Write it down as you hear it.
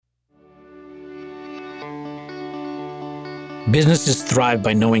Businesses thrive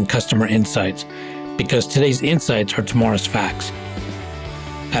by knowing customer insights because today's insights are tomorrow's facts.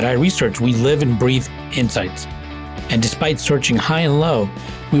 At iResearch, we live and breathe insights. And despite searching high and low,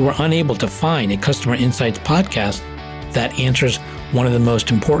 we were unable to find a customer insights podcast that answers one of the most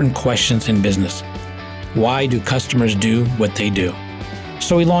important questions in business. Why do customers do what they do?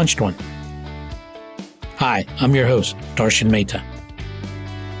 So we launched one. Hi, I'm your host, Darshan Mehta.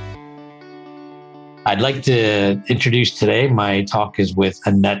 I'd like to introduce today, my talk is with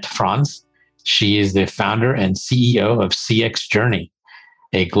Annette Franz. She is the founder and CEO of CX Journey,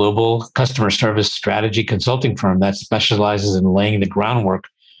 a global customer service strategy consulting firm that specializes in laying the groundwork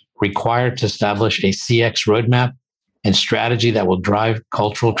required to establish a CX roadmap and strategy that will drive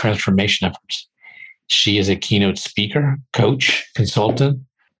cultural transformation efforts. She is a keynote speaker, coach, consultant,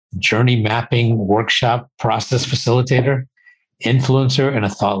 journey mapping workshop process facilitator, influencer, and a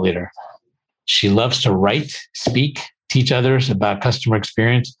thought leader. She loves to write, speak, teach others about customer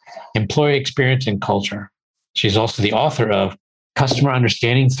experience, employee experience, and culture. She's also the author of Customer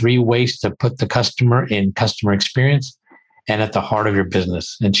Understanding: 3 Ways to Put the Customer in Customer Experience and at the Heart of Your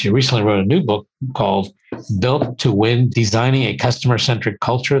Business. And she recently wrote a new book called Built to Win: Designing a Customer-Centric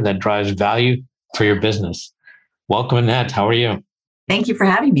Culture that Drives Value for Your Business. Welcome, Annette. How are you? Thank you for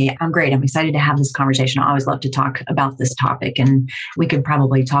having me. I'm great. I'm excited to have this conversation. I always love to talk about this topic, and we could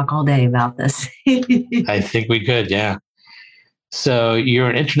probably talk all day about this. I think we could, yeah. So you're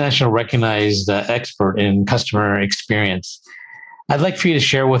an international recognized expert in customer experience. I'd like for you to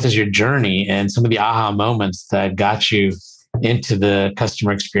share with us your journey and some of the aha moments that got you into the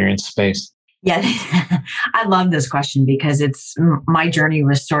customer experience space. Yeah, I love this question because my journey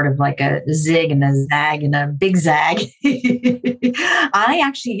was sort of like a zig and a zag and a big zag.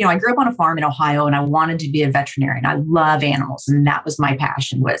 I grew up on a farm in Ohio and I wanted to be a veterinarian. I love animals. And that was my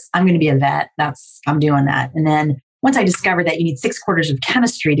passion, was I'm going to be a vet. I'm doing that. And then once I discovered that you need 6 quarters of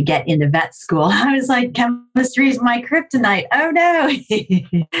chemistry to get into vet school, I was like, chemistry is my kryptonite. Oh no.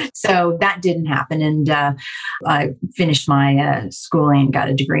 So that didn't happen. And I finished my schooling and got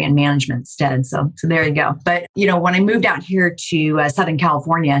a degree in management instead. So there you go. But, when I moved out here to Southern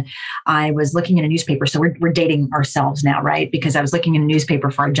California, I was looking in a newspaper. So we're dating ourselves now, right? Because I was looking in a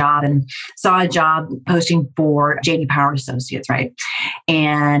newspaper for a job and saw a job posting for J.D. Power Associates, right?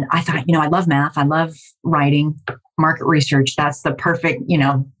 And I thought, I love math. I love writing. Market research, that's the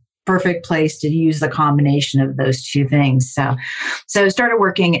perfect place to use the combination of those two things. So I started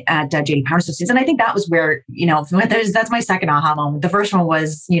working at J.D. Power Associates, and I think that was where, that's my second aha moment. The first one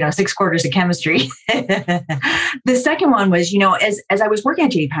was, 6 quarters of chemistry. The second one was, as I was working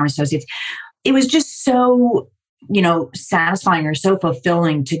at J.D. Power Associates, it was just so, satisfying or so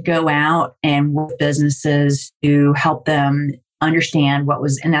fulfilling to go out and work with businesses to help them understand what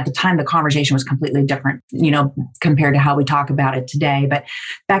was, and at the time, the conversation was completely different, compared to how we talk about it today. But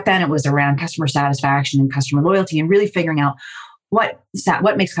back then it was around customer satisfaction and customer loyalty and really figuring out what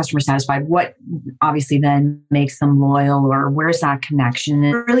makes customers satisfied, what obviously then makes them loyal, or where's that connection,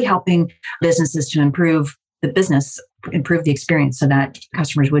 and really helping businesses to improve the experience so that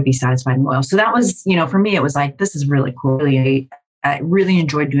customers would be satisfied and loyal. So that was, for me, it was like, this is really cool. I really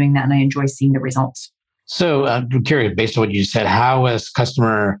enjoyed doing that, and I enjoy seeing the results. So I'm curious, based on what you said, how has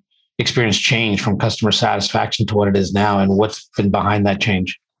customer experience changed from customer satisfaction to what it is now, and what's been behind that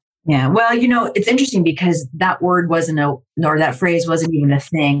change? Yeah, well, it's interesting because that word that phrase wasn't even a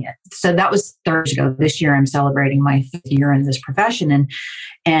thing. So that was 30 years ago. This year, I'm celebrating my 5th year in this profession.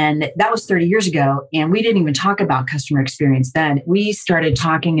 And that was 30 years ago. And we didn't even talk about customer experience then. We started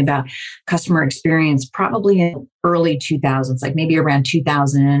talking about customer experience probably in early 2000s, like maybe around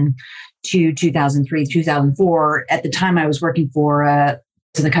 2002, 2003, 2004. At the time, I was working for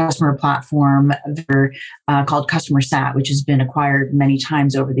the customer platform called Customer Sat, which has been acquired many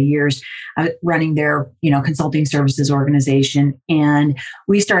times over the years, running their consulting services organization. And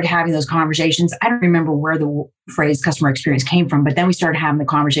we started having those conversations. I don't remember where the phrase customer experience came from, but then we started having the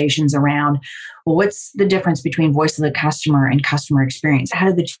conversations around, well, what's the difference between voice of the customer and customer experience? How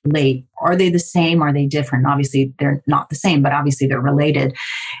do the two relate? Are they the same? Are they different? Obviously, they're not the same, but obviously they're related.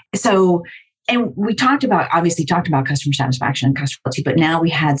 So, and we talked about customer satisfaction and customer loyalty, but now we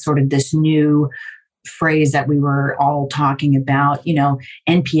had sort of this new phrase that we were all talking about.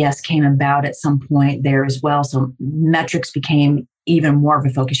 NPS came about at some point there as well. So metrics became even more of a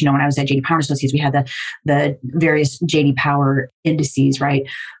focus. When I was at J.D. Power Associates, we had the various J.D. Power indices, right?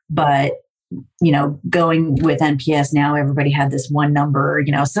 But going with NPS now, everybody had this one number,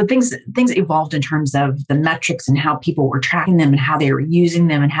 so things evolved in terms of the metrics and how people were tracking them and how they were using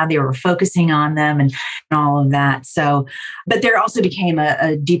them and how they were focusing on them and all of that. So, but there also became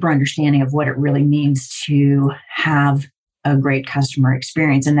a deeper understanding of what it really means to have a great customer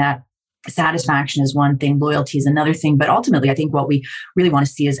experience. And that satisfaction is one thing, loyalty is another thing. But ultimately, I think what we really want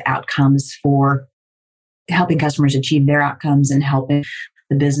to see is outcomes for helping customers achieve their outcomes and helping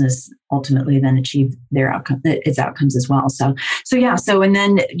the business ultimately then achieve its outcomes as well. So yeah. So, and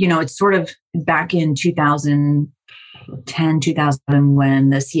then, it's sort of back in 2010, 2011, when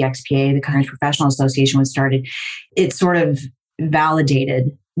the CXPA, the Customer Professional Association, was started, it sort of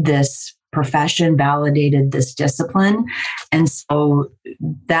validated this profession, validated this discipline. And so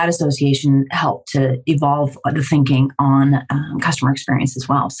that association helped to evolve the thinking on customer experience as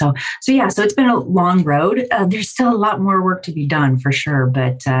well. So yeah, so it's been a long road. There's still a lot more work to be done for sure,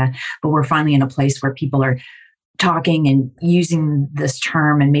 but we're finally in a place where people are talking and using this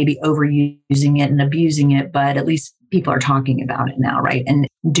term and maybe overusing it and abusing it, but at least people are talking about it now, right? And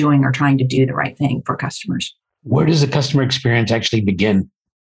doing or trying to do the right thing for customers. Where does the customer experience actually begin?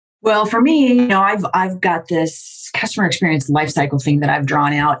 Well, for me, I've got this customer experience lifecycle thing that I've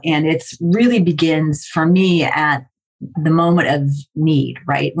drawn out, and it's really begins for me at the moment of need,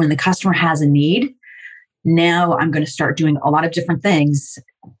 right? When the customer has a need, now I'm going to start doing a lot of different things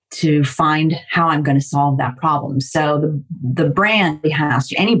to find how I'm going to solve that problem. So the brand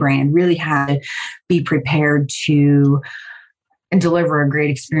any brand really has to be prepared to deliver a great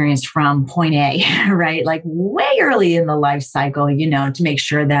experience from point A, right? Like way early in the life cycle, to make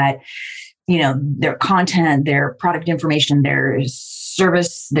sure that, their content, their product information, their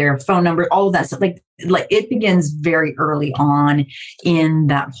service, their phone number, all of that stuff, like it begins very early on in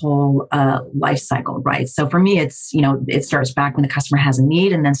that whole life cycle, right? So for me, it's, it starts back when the customer has a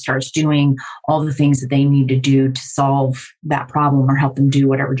need and then starts doing all the things that they need to do to solve that problem or help them do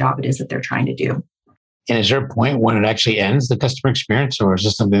whatever job it is that they're trying to do. And is there a point when it actually ends, the customer experience, or is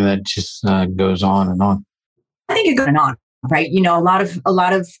this something that just goes on and on? I think it goes on, right? A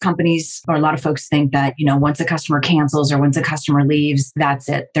lot of companies or a lot of folks think that, once a customer cancels or once a customer leaves, that's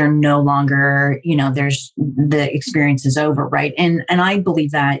it. They're no longer, there's the experience is over, right? And I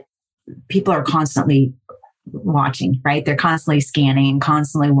believe that people are constantly watching, right? They're constantly scanning,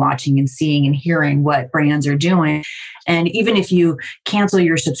 constantly watching and seeing and hearing what brands are doing. And even if you cancel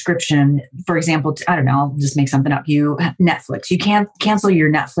your subscription, for example, I don't know, I'll just make something up. Netflix, you can't cancel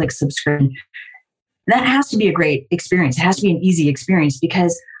your Netflix subscription. That has to be a great experience. It has to be an easy experience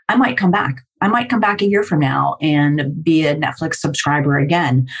because I might come back. I might come back a year from now and be a Netflix subscriber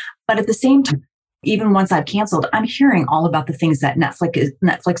again. But at the same time, even once I've canceled, I'm hearing all about the things that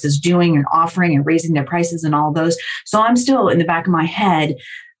Netflix is doing and offering and raising their prices and all those. So I'm still in the back of my head,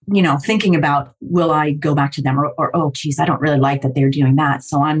 thinking about, will I go back to them or oh, geez, I don't really like that they're doing that.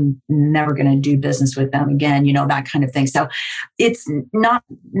 So I'm never going to do business with them again, that kind of thing. So it's not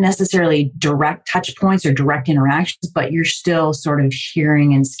necessarily direct touch points or direct interactions, but you're still sort of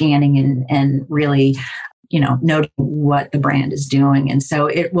hearing and scanning and really noting what the brand is doing. And so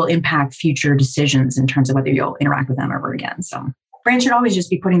it will impact future decisions in terms of whether you'll interact with them ever again. So brands should always just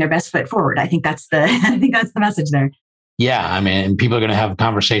be putting their best foot forward. I think that's the message there. Yeah. And people are going to have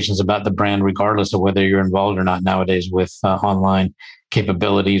conversations about the brand regardless of whether you're involved or not nowadays with online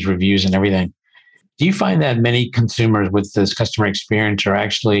capabilities, reviews, and everything. Do you find that many consumers with this customer experience are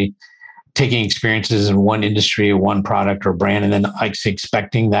actually taking experiences in one industry or one product or brand and then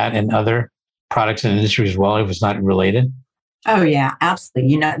expecting that in other products and industries as well, if it's not related? Oh yeah,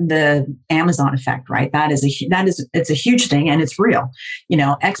 absolutely. The Amazon effect, right? It's a huge thing and it's real.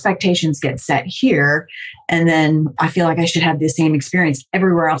 Expectations get set here, and then I feel like I should have the same experience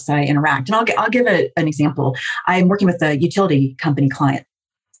everywhere else that I interact. And I'll give an example. I'm working with a utility company client.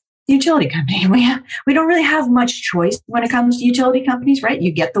 Utility company, we don't really have much choice when it comes to utility companies, right?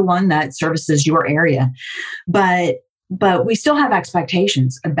 You get the one that services your area, but we still have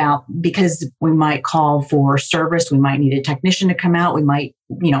expectations because we might call for service, we might need a technician to come out, we might,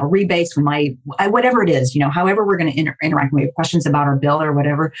 rebates, we might, whatever it is, however we're going to interact, we have questions about our bill or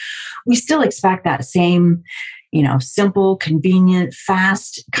whatever, we still expect that same, simple, convenient,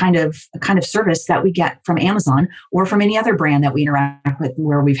 fast kind of service that we get from Amazon or from any other brand that we interact with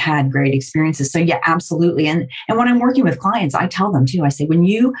where we've had great experiences. So yeah, absolutely. And when I'm working with clients, I tell them too, I say, when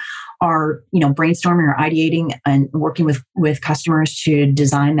you are, brainstorming or ideating and working with customers to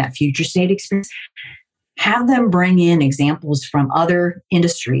design that future state experience, have them bring in examples from other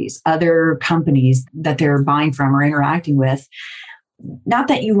industries, other companies that they're buying from or interacting with. Not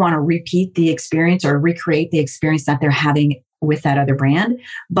that you want to repeat the experience or recreate the experience that they're having with that other brand,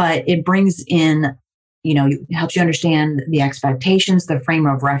 but it brings in, helps you understand the expectations, the frame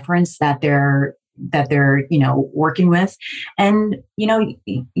of reference that they're working with. And,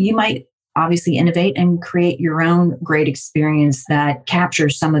 you might obviously innovate and create your own great experience that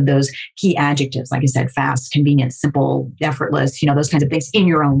captures some of those key adjectives. Like I said, fast, convenient, simple, effortless, those kinds of things in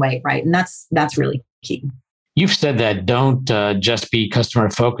your own way, right? And that's really key. You've said that don't just be customer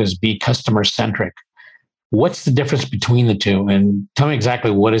focused, be customer centric. What's the difference between the two? And tell me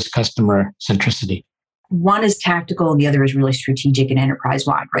exactly, what is customer centricity? One is tactical and the other is really strategic and enterprise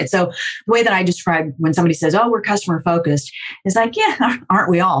wide, right? So the way that I describe when somebody says, "Oh, we're customer focused," is like, yeah, aren't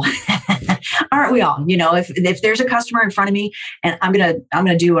we all? Aren't we all? If there's a customer in front of me and I'm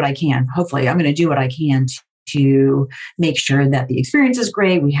gonna do what I can, hopefully I'm gonna do what I can to make sure that the experience is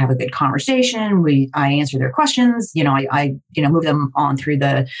great. We have a good conversation. I answer their questions. I move them on through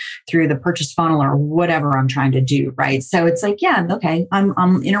the purchase funnel or whatever I'm trying to do. Right. So it's like, yeah, okay,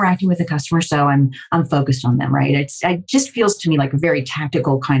 I'm interacting with the customer, so I'm focused on them. Right. It just feels to me like a very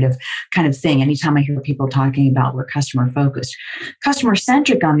tactical kind of thing. Anytime I hear people talking about we're customer focused, customer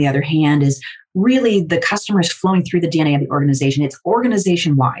centric, on the other hand, is really the customer is flowing through the DNA of the organization. It's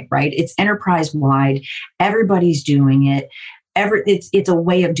organization wide, right? It's enterprise wide. Everybody's doing it. It's a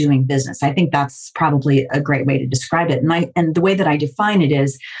way of doing business. I think that's probably a great way to describe it. And the way that I define it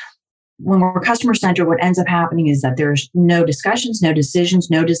is, when we're customer centered, what ends up happening is that there's no discussions, no decisions,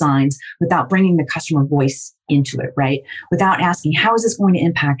 no designs without bringing the customer voice into it, right? Without asking, how is this going to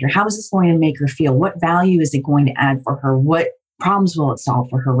impact her? How is this going to make her feel? What value is it going to add for her? What problems will it solve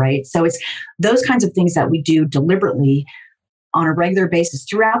for her, right? So it's those kinds of things that we do deliberately on a regular basis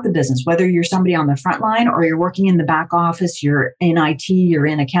throughout the business, whether you're somebody on the front line or you're working in the back office, you're in IT, you're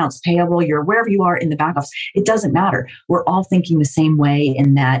in accounts payable, you're wherever you are in the back office. It doesn't matter. We're all thinking the same way,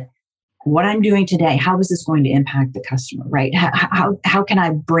 in that what I'm doing today, how is this going to impact the customer, right? How can I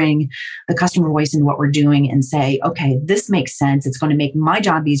bring the customer voice into what we're doing and say, okay, this makes sense. It's going to make my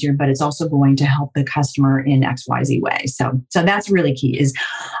job easier, but it's also going to help the customer in XYZ way. So that's really key. Is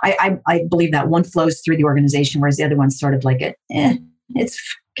I believe that one flows through the organization, whereas the other one's sort of like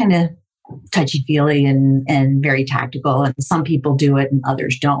it's kind of touchy-feely and very tactical. And some people do it and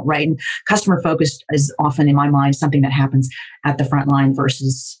others don't, right? And customer focused is often, in my mind, something that happens at the front line,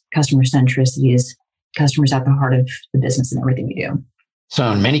 versus customer centricity is customers at the heart of the business and everything we do. So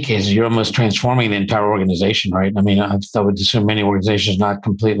in many cases, you're almost transforming the entire organization, right? I mean, I would assume many organizations not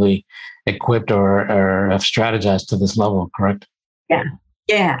completely equipped or have strategized to this level, correct?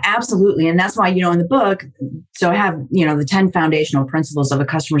 Yeah, absolutely. And that's why, in the book, so I have, the 10 foundational principles of a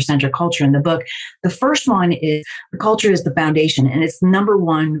customer-centric culture in the book. The first one is the culture is the foundation, and it's number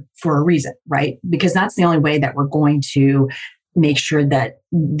one for a reason, right? Because that's the only way that we're going to make sure that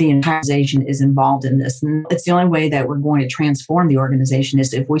the entire organization is involved in this. And it's the only way that we're going to transform the organization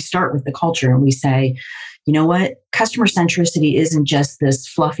is if we start with the culture and we say, you know what, customer centricity isn't just this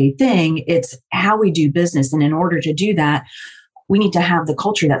fluffy thing, it's how we do business. And in order to do that, we need to have the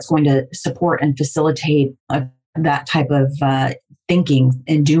culture that's going to support and facilitate that type of thinking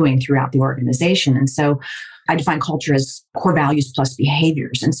and doing throughout the organization. And so I define culture as core values plus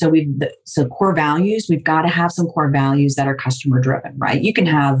behaviors. And so core values, we've got to have some core values that are customer driven, right? You can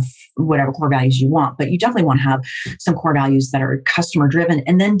have whatever core values you want, but you definitely want to have some core values that are customer driven,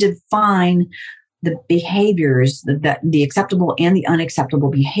 and then define the behaviors, the acceptable and the unacceptable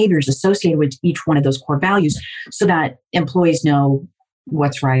behaviors associated with each one of those core values, so that employees know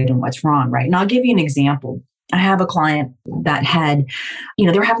what's right and what's wrong, right? And I'll give you an example. I have a client that had, they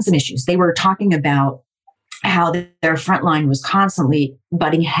were having some issues. They were talking about how their frontline was constantly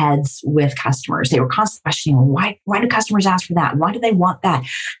butting heads with customers. They were constantly questioning, why do customers ask for that? Why do they want that?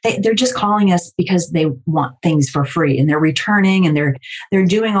 They're just calling us because they want things for free, and they're returning, and they're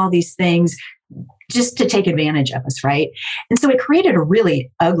doing all these things just to take advantage of us, right? And so it created a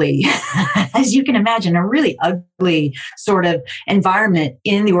really ugly, as you can imagine, a really ugly sort of environment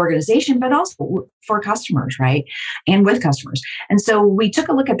in the organization, but also for customers, right? And with customers. And so we took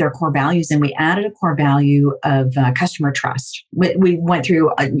a look at their core values, and we added a core value of customer trust. We went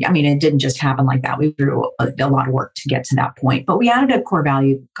through, it didn't just happen like that. We went through a lot of work to get to that point, but we added a core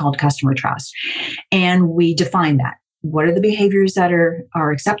value called customer trust. And we defined that. What are the behaviors that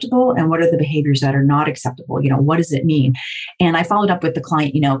are acceptable, and what are the behaviors that are not acceptable? What does it mean? And I followed up with the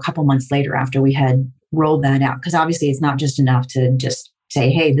client, a couple months later after we had rolled that out, because obviously it's not just enough to just say,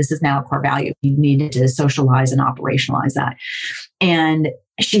 hey, this is now a core value. You needed to socialize and operationalize that. And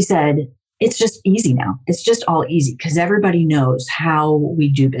she said, it's just easy now. It's just all easy because everybody knows how we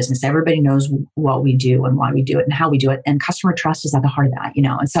do business. Everybody knows what we do and why we do it and how we do it. And customer trust is at the heart of that,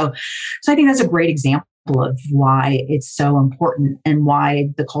 And so I think that's a great example of why it's so important and why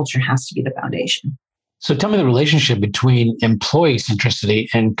the culture has to be the foundation. So tell me the relationship between employee centricity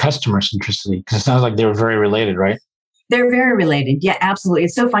and customer centricity, because it sounds like they were very related, right? They're very related. Yeah, absolutely.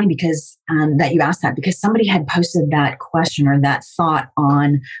 It's so funny because that you asked that, because somebody had posted that question or that thought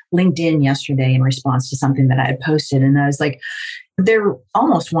on LinkedIn yesterday in response to something that I had posted. And I was like, they're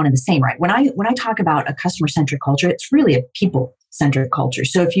almost one and the same, right? When I talk about a customer-centric culture, it's really a people-centric culture.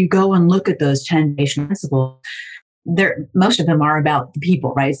 So if you go and look at those 10 foundational principles, most of them are about the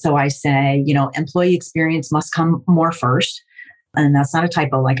people, right? So I say, employee experience must come more first. And that's not a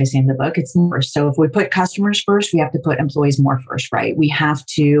typo, like I say in the book, it's more. So if we put customers first, we have to put employees more first, right? We have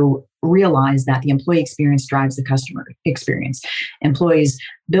to realize that the employee experience drives the customer experience. Employees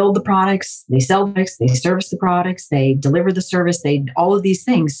build the products, they sell the products, they service the products, they deliver the service, all of these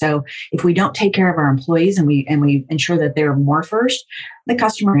things. So if we don't take care of our employees and we ensure that they're more first, the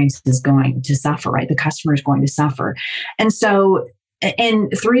customer experience is going to suffer, right? The customer is going to suffer. And so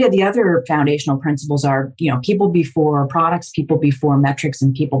and three of the other foundational principles are, people before products, people before metrics,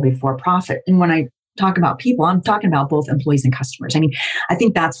 and people before profit. And when I talk about people, I'm talking about both employees and customers. I mean, I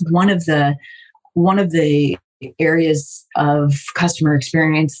think that's one of the areas of customer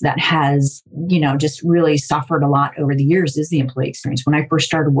experience that has, just really suffered a lot over the years is the employee experience. When I first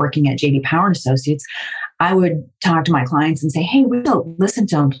started working at JD Power and Associates, I would talk to my clients and say, hey, we don't listen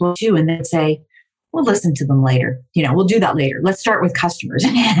to employees too. And they'd say, we'll listen to them later. We'll do that later. Let's start with customers.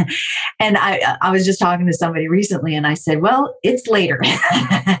 And I was just talking to somebody recently and I said, well, it's later.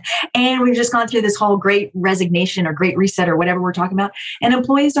 And we've just gone through this whole great resignation or great reset or whatever we're talking about. And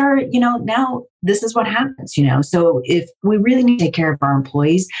employees are, now this is what happens, So if we really need to take care of our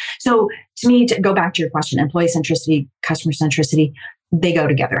employees. So to me, to go back to your question, employee centricity, customer centricity, they go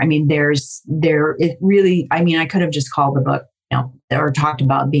together. I mean, I could have just called the book, or talked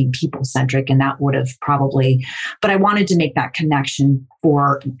about being people-centric, and that would have probably, but I wanted to make that connection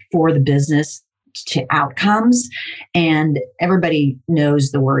for the business to outcomes. And everybody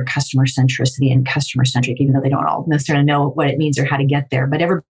knows the word customer centricity and customer-centric, even though they don't all necessarily know what it means or how to get there, but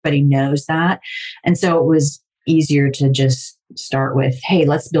everybody knows that. And so it was easier to just start with, hey,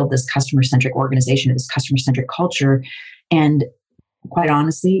 let's build this customer-centric organization, this customer-centric culture. And quite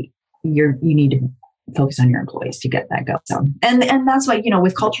honestly, you need to focus on your employees to get that go. So, and that's why,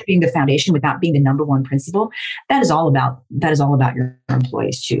 with culture being the foundation, without being the number one principle, that is all about your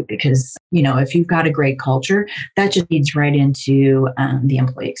employees too. Because, if you've got a great culture, that just leads right into the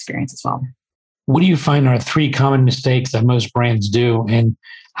employee experience as well. What do you find are three common mistakes that most brands do, and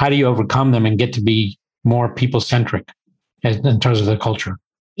how do you overcome them and get to be more people-centric in terms of the culture?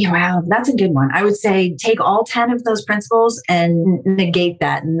 Wow, that's a good one. I would say take all 10 of those principles and negate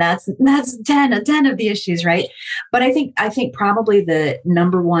that. And that's 10 of the issues, right? But I think probably the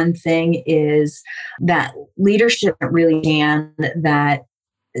number one thing is that leadership really understand that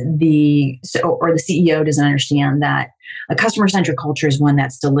the CEO doesn't understand that a customer-centric culture is one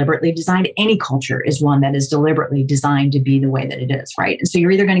that's deliberately designed. Any culture is one that is deliberately designed to be the way that it is, right? And so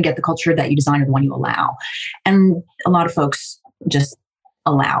you're either going to get the culture that you design or the one you allow. And a lot of folks just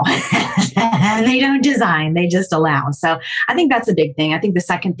allow. They don't design, they just allow. So I think that's a big thing. I think the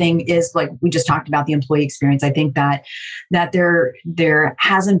second thing is, like we just talked about, the employee experience. I think that there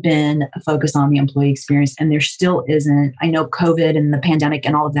hasn't been a focus on the employee experience, and there still isn't. I know COVID and the pandemic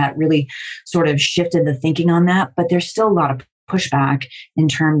and all of that really sort of shifted the thinking on that, but there's still a lot of pushback in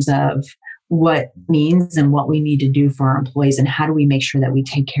terms of what means and what we need to do for our employees and how do we make sure that we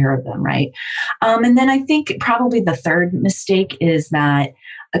take care of them, right? And then I think probably the third mistake is that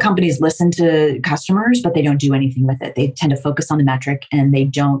companies listen to customers, but they don't do anything with it. They tend to focus on the metric and they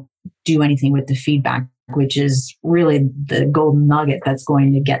don't do anything with the feedback, which is really the golden nugget that's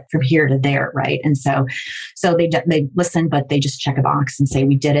going to get from here to there, right? And so they listen, but they just check a box and say,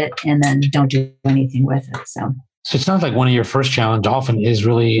 we did it, and then don't do anything with it. So it sounds like one of your first challenges often is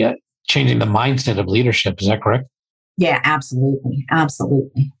really changing the mindset of leadership. Is that correct? Yeah, absolutely.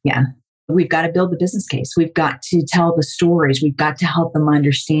 Absolutely. Yeah. We've got to build the business case. We've got to tell the stories. We've got to help them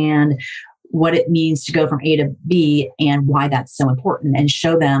understand what it means to go from A to B and why that's so important, and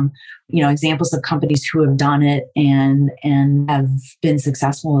show them, examples of companies who have done it and have been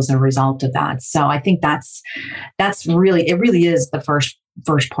successful as a result of that. So I think that's really is the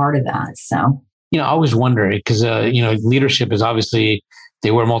first part of that. So, I always wonder, because, leadership is obviously, they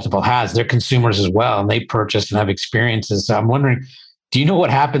wear multiple hats. They're consumers as well, and they purchase and have experiences. So I'm wondering, do you know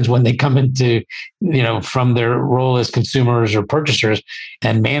what happens when they come into, from their role as consumers or purchasers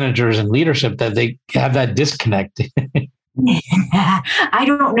and managers and leadership, that they have that disconnect? I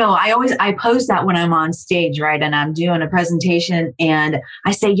don't know. I pose that when I'm on stage, right? And I'm doing a presentation and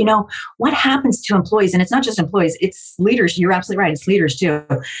I say, what happens to employees? And it's not just employees, it's leaders. You're absolutely right. It's leaders too.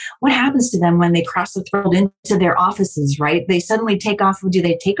 What happens to them when they cross the threshold into their offices, right? They suddenly take off. Do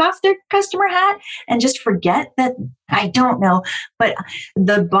they take off their customer hat and just forget that I don't know, but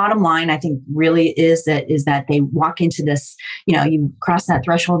the bottom line, I think, really is that they walk into this, you cross that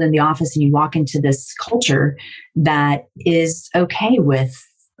threshold in the office and you walk into this culture that is okay with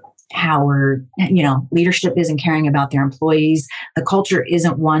how leadership isn't caring about their employees. The culture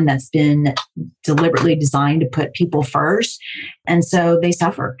isn't one that's been deliberately designed to put people first. And so they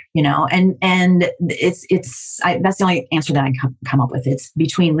suffer, and that's the only answer that I come up with. It's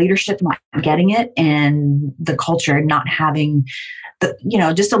between leadership not getting it and the culture not having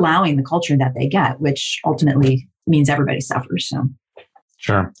just allowing the culture that they get, which ultimately means everybody suffers. So.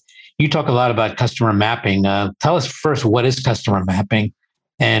 Sure. You talk a lot about customer mapping. Tell us first, what is customer mapping?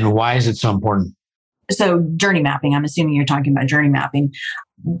 And why is it so important? So journey mapping, I'm assuming you're talking about journey mapping.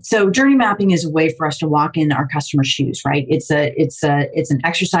 So journey mapping is a way for us to walk in our customers' shoes, right? It's an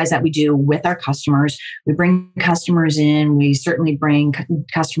exercise that we do with our customers. We bring customers in. We certainly bring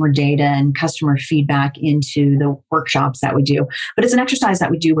customer data and customer feedback into the workshops that we do. But it's an exercise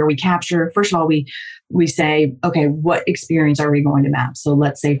that we do where we capture, first of all, we say, okay, what experience are we going to map? So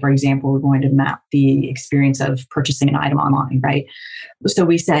let's say, for example, we're going to map the experience of purchasing an item online, right? So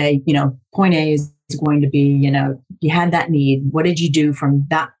we say, point A is going to be, you had that need. What did you do from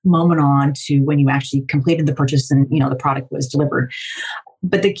that moment on to when you actually completed the purchase and, the product was delivered?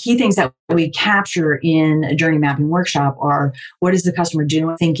 But the key things that we capture in a journey mapping workshop are, what is the customer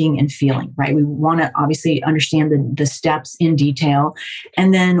doing, thinking, and feeling, right? We want to obviously understand the steps in detail.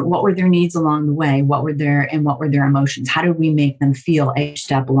 And then what were their needs along the way? What were their emotions? How did we make them feel each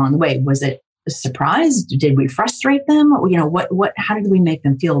step along the way? Was it a surprise? Did we frustrate them? How did we make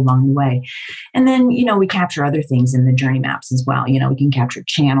them feel along the way? And then, we capture other things in the journey maps as well. We can capture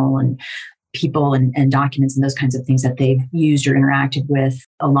channel and people and documents and those kinds of things that they've used or interacted with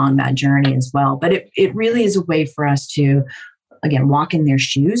along that journey as well. But it really is a way for us to, again, walk in their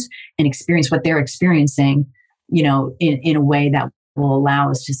shoes and experience what they're experiencing, in a way that will allow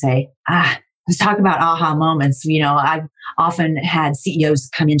us to say, let's talk about aha moments. I've often had CEOs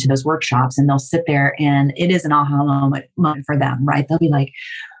come into those workshops and they'll sit there and it is an aha moment for them, right? They'll be like,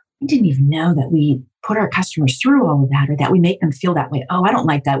 I didn't even know that we put our customers through all of that, or that we make them feel that way. Oh, I don't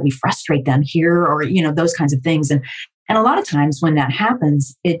like that. We frustrate them here, or, those kinds of things. And a lot of times when that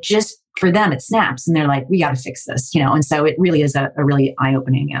happens, it just, for them, it snaps and they're like, we got to fix this, and so it really is a really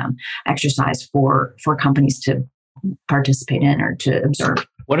eye-opening exercise for companies to participate in or to observe.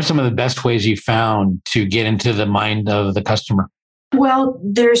 What are some of the best ways you found to get into the mind of the customer? Well,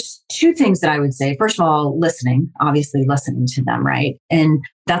 there's two things that I would say. First of all, obviously listening to them, right? And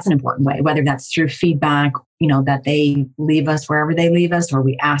that's an important way, whether that's through feedback, that they leave us wherever they leave us, or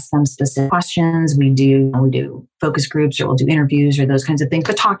we ask them specific questions. We do focus groups, or we'll do interviews or those kinds of things,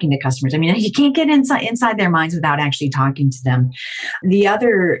 but talking to customers. I mean, you can't get inside their minds without actually talking to them. The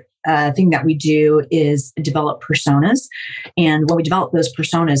other thing that we do is develop personas. And when we develop those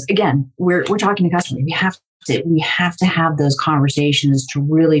personas, again, we're talking to customers. We have to have those conversations to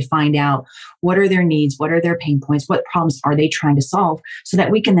really find out what are their needs, what are their pain points, what problems are they trying to solve, so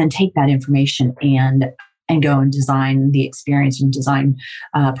that we can then take that information and go and design the experience and design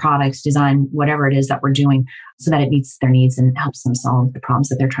products, design whatever it is that we're doing, so that it meets their needs and helps them solve the problems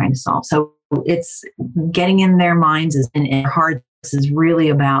that they're trying to solve. So it's getting in their minds and their hearts is really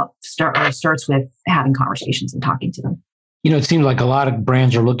about starts with having conversations and talking to them. It seems like a lot of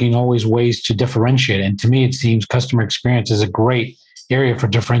brands are looking always ways to differentiate. And to me, it seems customer experience is a great area for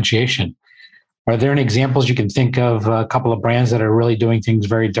differentiation. Are there any examples you can think of, a couple of brands that are really doing things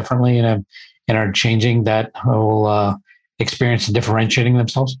very differently and are changing that whole experience and differentiating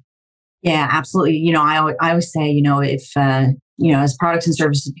themselves? Yeah, absolutely. I always say, if, as products and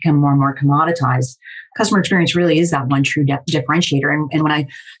services become more and more commoditized, customer experience really is that one true differentiator. And when I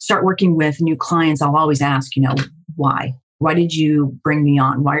start working with new clients, I'll always ask, why? Why did you bring me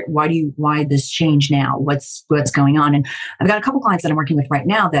on? Why this change now? What's going on? And I've got a couple clients that I'm working with right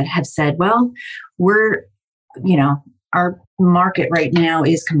now that have said, well, our market right now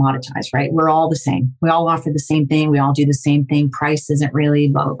is commoditized, right? We're all the same. We all offer the same thing. We all do the same thing. Price isn't really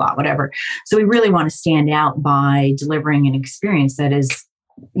blah, blah, blah, whatever. So we really want to stand out by delivering an experience that is,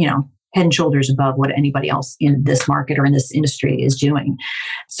 head and shoulders above what anybody else in this market or in this industry is doing.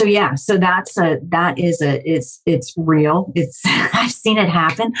 So yeah, so it's real. I've seen it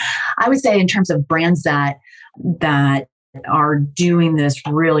happen. I would say in terms of brands that are doing this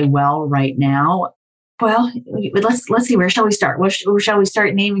really well right now. Well, let's see. Where shall we start? Shall we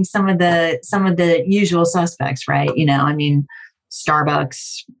start naming some of the usual suspects? Right?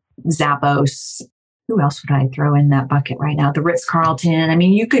 Starbucks, Zappos. Who else would I throw in that bucket right now? The Ritz-Carlton. I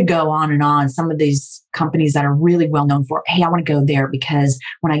mean, you could go on and on. Some of these companies that are really well known for, hey, I want to go there because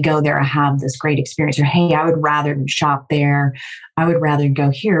when I go there, I have this great experience. Or, hey, I would rather shop there. I would rather go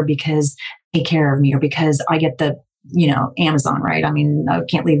here because they take care of me, or because I get the, Amazon, right? I mean, I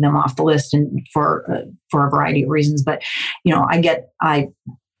can't leave them off the list, and for a variety of reasons. But, I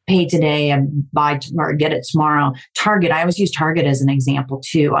pay today and buy or get it tomorrow. Target, I always use Target as an example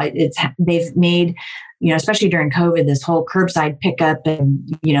too. They've made, especially during COVID, this whole curbside pickup and,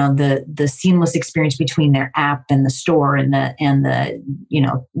 the seamless experience between their app and the store and the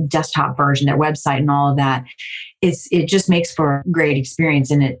desktop version, their website and all of that. It just makes for a great experience,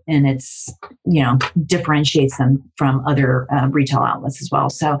 and it's differentiates them from other retail outlets as well.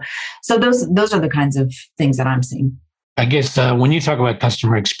 So those are the kinds of things that I'm seeing. I guess when you talk about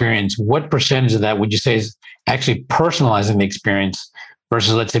customer experience, what percentage of that would you say is actually personalizing the experience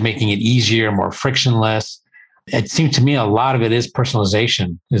versus, let's say, making it easier, more frictionless? It seems to me a lot of it is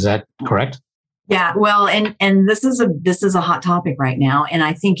personalization. Is that correct? Yeah. Well, and this is a hot topic right now. And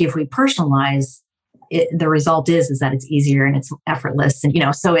I think if we personalize it, the result is that it's easier and it's effortless. And,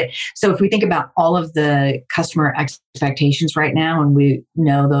 so if we think about all of the customer expectations right now, and we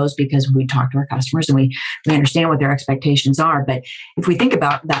know those because we talk to our customers and we understand what their expectations are. But if we think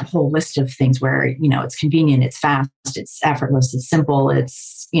about that whole list of things where, it's convenient, it's fast, it's effortless, it's simple,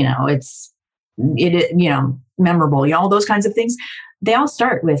 it's memorable, all those kinds of things, they all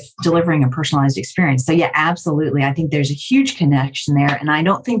start with delivering a personalized experience. So yeah, absolutely. I think there's a huge connection there. And I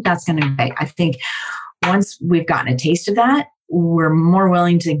don't think that's going to be, I think once we've gotten a taste of that, we're more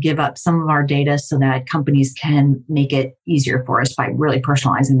willing to give up some of our data so that companies can make it easier for us by really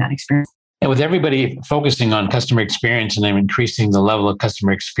personalizing that experience. And with everybody focusing on customer experience and then increasing the level of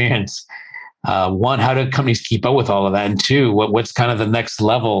customer experience, one, how do companies keep up with all of that? And two, what's kind of the next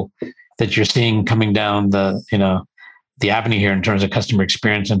level that you're seeing coming down the avenue here in terms of customer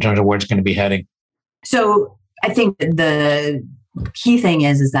experience, in terms of where it's going to be heading? So I think the key thing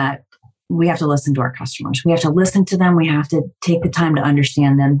is that we have to listen to our customers. We have to listen to them. We have to take the time to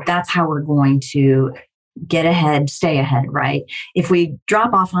understand them. That's how we're going to get ahead, stay ahead, right? If we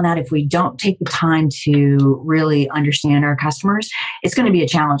drop off on that, if we don't take the time to really understand our customers, it's going to be a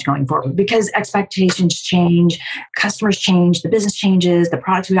challenge going forward because expectations change, customers change, the business changes, the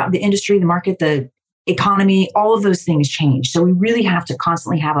products we got, the industry, the market, the economy, all of those things change. So we really have to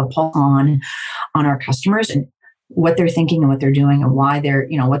constantly have a pulse on our customers and what they're thinking and what they're doing and why they're,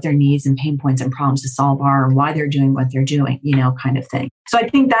 what their needs and pain points and problems to solve are and why they're doing what they're doing, kind of thing. So I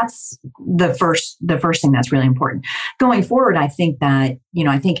think that's the first thing that's really important. Going forward, I think that,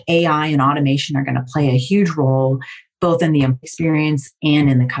 I think AI and automation are going to play a huge role both in the experience and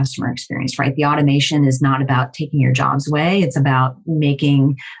in the customer experience, right? The automation is not about taking your jobs away. It's about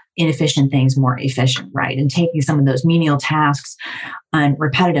making inefficient things more efficient, right? And taking some of those menial tasks and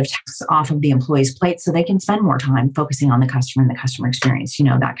repetitive tasks off of the employee's plate so they can spend more time focusing on the customer and the customer experience,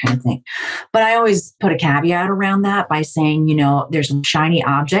 that kind of thing. But I always put a caveat around that by saying, there's shiny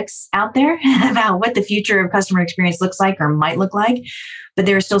objects out there about what the future of customer experience looks like or might look like. But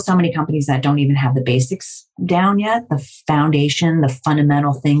there are still so many companies that don't even have the basics down yet, the foundation, the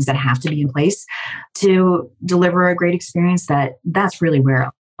fundamental things that have to be in place to deliver a great experience. That's really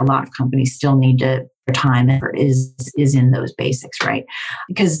where a lot of companies still need to their time effort is in those basics, right?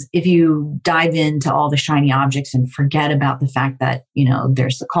 Because if you dive into all the shiny objects and forget about the fact that,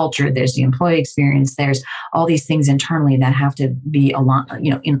 there's the culture, there's the employee experience, there's all these things internally that have to be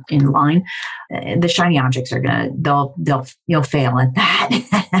in line, the shiny objects are you'll fail at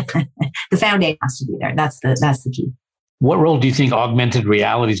that. The foundation has to be there. That's the key. What role do you think augmented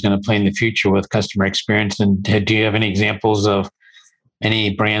reality is going to play in the future with customer experience? And do you have any examples of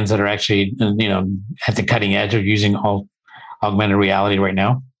any brands that are actually, at the cutting edge of using augmented reality right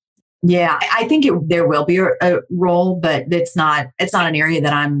now? Yeah, I think there will be a role, but it's not an area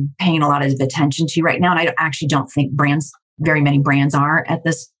that I'm paying a lot of attention to right now. And I actually don't think very many brands are at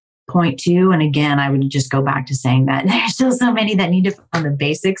this point too. And again, I would just go back to saying that there's still so many that need to find the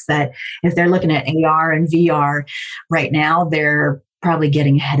basics that if they're looking at AR and VR right now, they're probably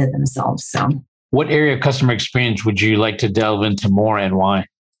getting ahead of themselves. So what area of customer experience would you like to delve into more and why?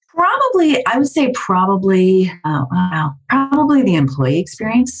 I would say probably the employee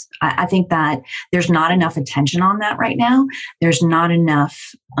experience. I think that there's not enough attention on that right now. There's not enough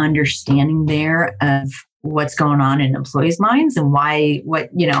understanding there of what's going on in employees' minds and why,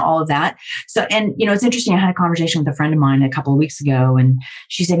 all of that. So, and, it's interesting. I had a conversation with a friend of mine a couple of weeks ago, and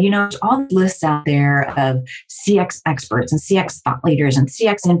she said, there's all these lists out there of CX experts and CX thought leaders and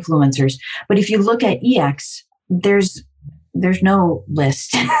CX influencers. But if you look at EX, there's no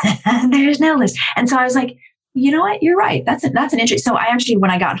list. There's no list. And so I was like, You know what? You're right. That's an interesting. So I actually,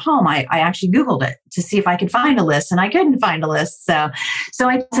 when I got home, I actually Googled it to see if I could find a list, and I couldn't find a list. So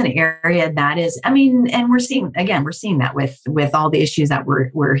it's an area that is, I mean, and we're seeing that with all the issues that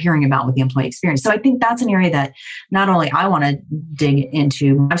we're hearing about with the employee experience. So I think that's an area that not only I want to dig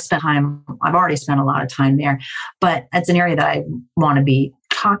into. I've already spent a lot of time there, but it's an area that I want to be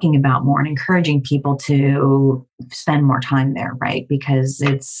talking about more and encouraging people to spend more time there, right? Because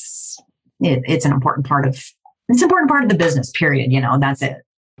it's an important part of the business, period. That's it.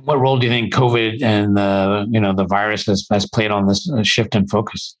 What role do you think COVID and the virus has played on this shift in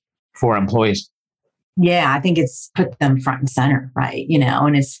focus for employees? Yeah, I think it's put them front and center, right?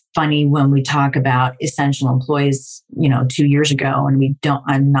 And it's funny when we talk about essential employees, 2 years ago, and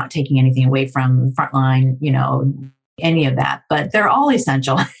I'm not taking anything away from frontline, any of that, but they're all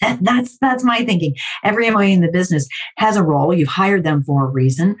essential. That's my thinking. Every employee in the business has a role. You've hired them for a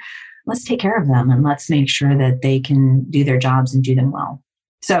reason. Let's take care of them and let's make sure that they can do their jobs and do them well.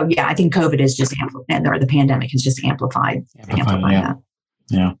 So yeah, I think COVID is just or the pandemic has just amplified that.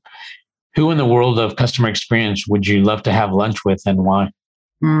 Yeah. Who in the world of customer experience would you love to have lunch with, and why?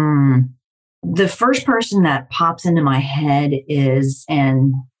 The first person that pops into my head is,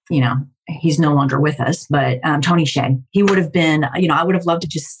 and he's no longer with us, but Tony Hsieh. He would have been, I would have loved to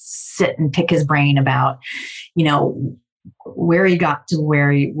just sit and pick his brain about, where he got to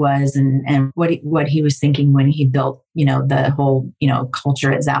where he was and what he was thinking when he built, the whole,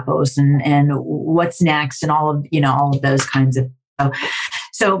 culture at Zappos and what's next and all of those kinds of.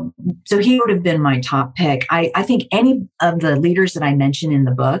 So he would have been my top pick. I think any of the leaders that I mentioned in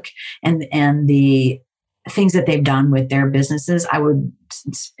the book and the things that they've done with their businesses, I would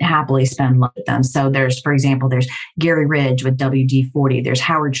happily spend lunch with them. So for example, there's Gary Ridge with WD-40. There's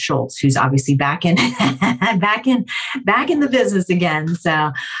Howard Schultz, who's obviously back in the business again.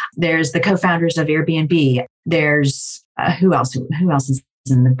 So there's the co-founders of Airbnb. There's who else is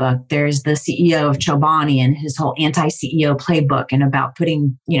in the book? There's the CEO of Chobani and his whole anti-CEO playbook and about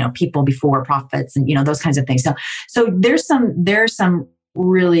putting, people before profits and, those kinds of things. So there's some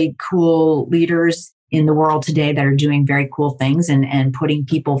really cool leaders in the world today that are doing very cool things and putting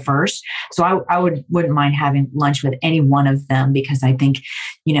people first. So I wouldn't mind having lunch with any one of them, because I think,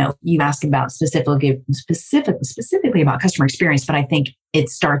 you ask about specifically about customer experience, but I think it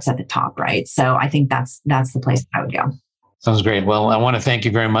starts at the top, right? So I think that's the place I would go. Sounds great. Well, I want to thank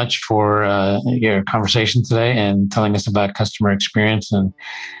you very much for your conversation today and telling us about customer experience and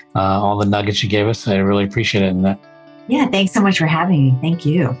all the nuggets you gave us. I really appreciate it, Annette. Yeah, thanks so much for having me. Thank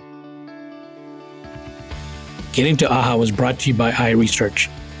you. Getting to AHA was brought to you by iResearch.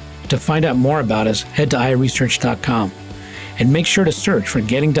 To find out more about us, head to iResearch.com and make sure to search for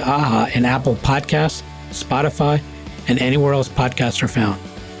Getting to AHA in Apple Podcasts, Spotify, and anywhere else podcasts are found.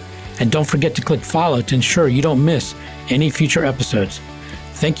 And don't forget to click follow to ensure you don't miss any future episodes.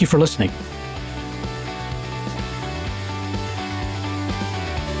 Thank you for listening.